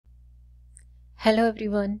Hello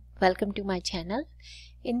everyone, welcome to my channel.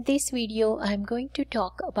 In this video, I'm going to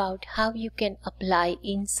talk about how you can apply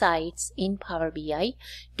insights in Power BI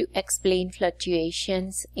to explain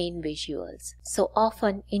fluctuations in visuals. So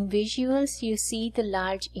often in visuals, you see the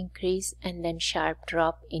large increase and then sharp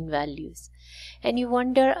drop in values. And you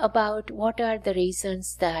wonder about what are the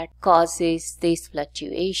reasons that causes these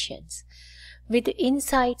fluctuations. With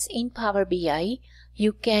insights in Power BI,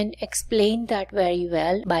 you can explain that very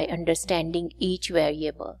well by understanding each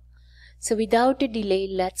variable. So without a delay,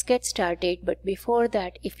 let's get started. But before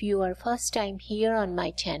that, if you are first time here on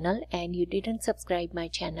my channel and you didn't subscribe my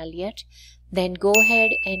channel yet, then go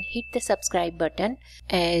ahead and hit the subscribe button,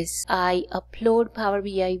 as I upload Power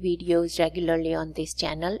BI videos regularly on this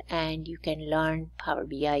channel and you can learn Power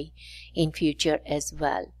BI in future as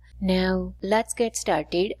well. Now let's get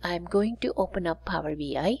started. I'm going to open up Power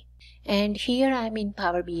BI. And here I'm in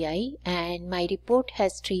Power BI and my report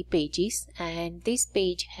has 3 pages, and this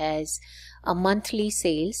page has a monthly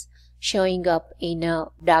sales showing up in a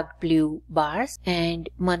dark blue bars and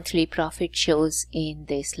monthly profit shows in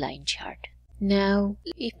this line chart. Now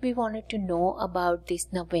if we wanted to know about this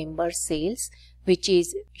November sales, which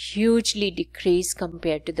is hugely decreased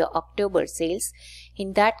compared to the October sales,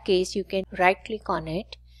 in that case you can right click on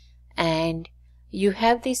it and you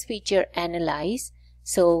have this feature analyze.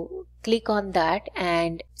 So click on that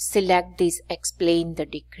and select this explain the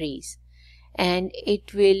decrease, and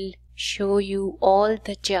it will show you all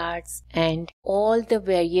the charts and all the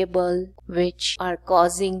variables which are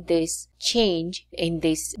causing this change in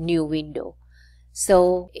this new window.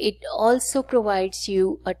 So it also provides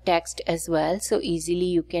you a text as well, so easily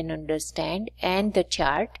you can understand, and the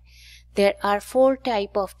chart. There are 4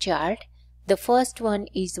 types of chart. The first one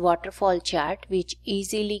is waterfall chart, which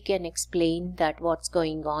easily can explain that what's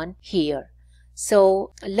going on here.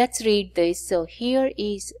 So let's read this. So here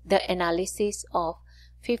is the analysis of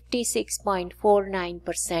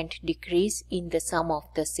 56.49% decrease in the sum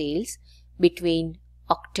of the sales between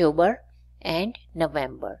October and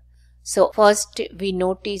November. So first we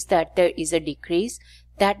notice that there is a decrease.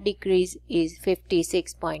 That decrease is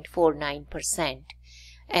 56.49%.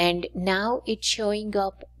 And now it's showing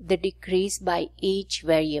up the decrease by each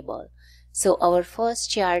variable. So our first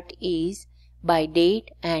chart is by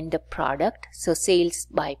date and the product, so sales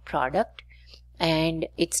by product, and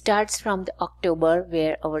it starts from the October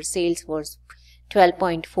where our sales was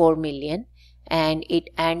 12.4 million, and it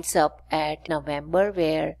ends up at November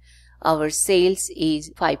where our sales is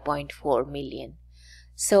 5.4 million.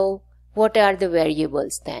 So what are the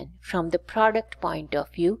variables then from the product point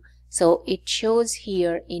of view? So it shows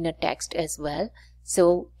here in a text as well.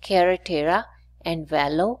 So Carretera and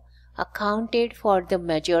Velo accounted for the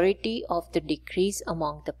majority of the decrease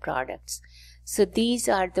among the products. So these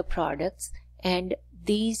are the products and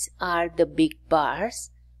these are the big bars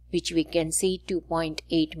which we can see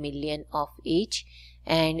 2.8 million of each,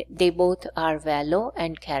 and they both are Velo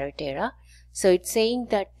and Carretera. So it's saying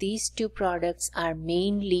that these 2 products are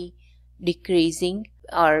mainly decreasing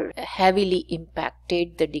or heavily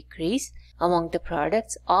impacted the decrease among the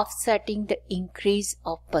products, offsetting the increase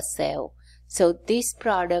of Paseo. So this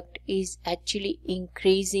product is actually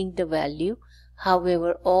increasing the value.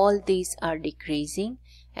 However, all these are decreasing,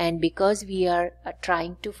 and because we are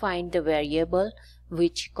trying to find the variable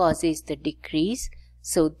which causes the decrease,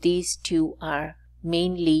 so these 2 are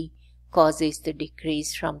mainly causes the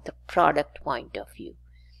decrease from the product point of view.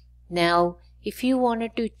 Now if you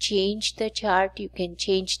wanted to change the chart, you can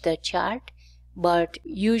change the chart, but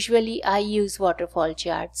usually I use waterfall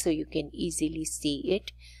chart so you can easily see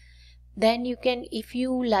it. Then you can, if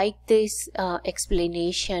you like this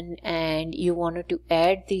explanation and you wanted to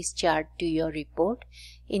add this chart to your report,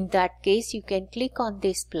 in that case you can click on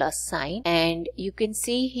this plus sign and you can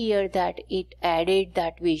see here that it added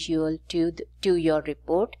that visual to your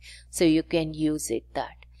report, so you can use it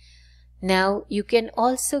that. Now you can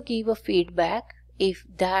also give a feedback if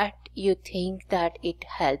that you think that it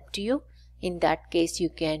helped you. In that case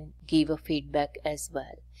you can give a feedback as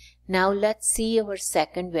well. Now let's see our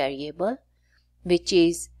second variable, which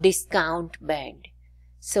is discount band.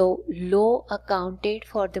 So low accounted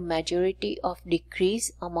for the majority of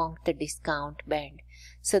decrease among the discount band.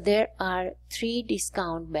 So there are 3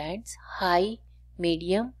 discount bands: high,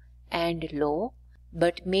 medium and low.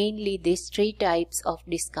 But mainly these 3 types of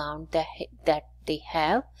discount that they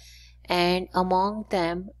have, and among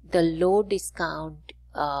them the low discount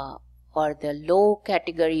or the low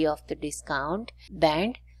category of the discount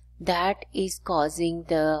band, that is causing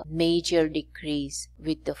the major decrease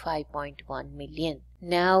with the 5.1 million.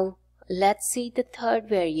 Now let's see the third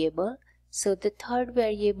variable. So the third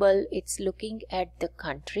variable, it's looking at the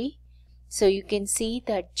country. So you can see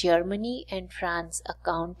that Germany and France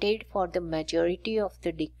accounted for the majority of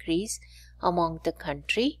the decrease among the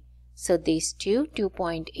country. So these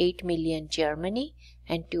 2.8 million Germany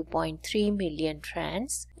and 2.3 million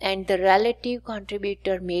France, and the relative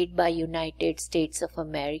contributor made by United States of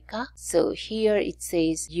America. So here it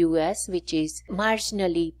says US, which is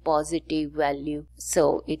marginally positive value,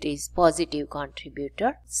 so it is positive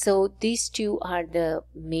contributor. So these two are the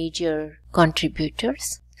major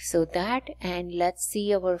contributors. So that, and let's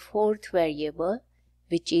see our fourth variable,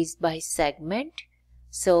 which is by segment.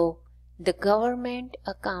 So the government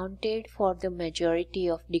accounted for the majority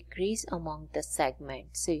of decrease among the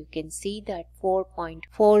segments. So you can see that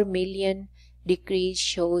 4.4 million decrease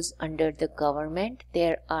shows under the government.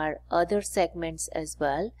 There are other segments as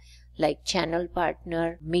well, like channel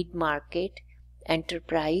partner, mid-market,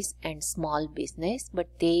 enterprise and small business,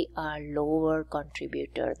 but they are lower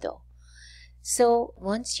contributor though. So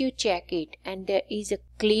once you check it and there is a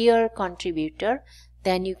clear contributor,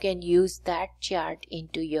 then you can use that chart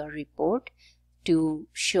into your report to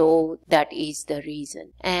show that is the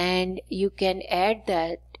reason, and you can add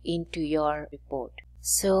that into your report.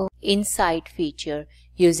 So Insight feature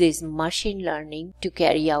uses machine learning to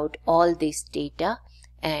carry out all this data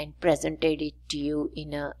and presented it to you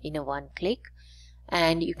in a one click,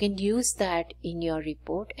 and you can use that in your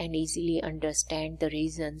report and easily understand the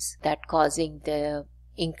reasons that causing the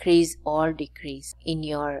increase or decrease in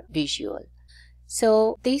your visual.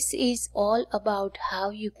 So this is all about how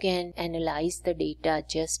you can analyze the data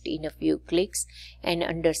just in a few clicks and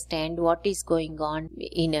understand what is going on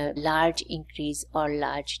in a large increase or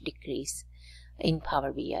large decrease in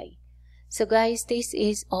Power BI. So guys, this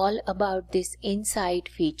is all about this Insight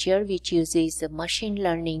feature, which uses a machine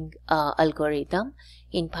learning algorithm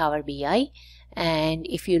in Power BI. And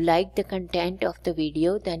if you like the content of the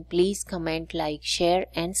video, then please comment, like, share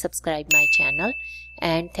and subscribe my channel.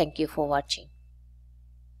 And thank you for watching.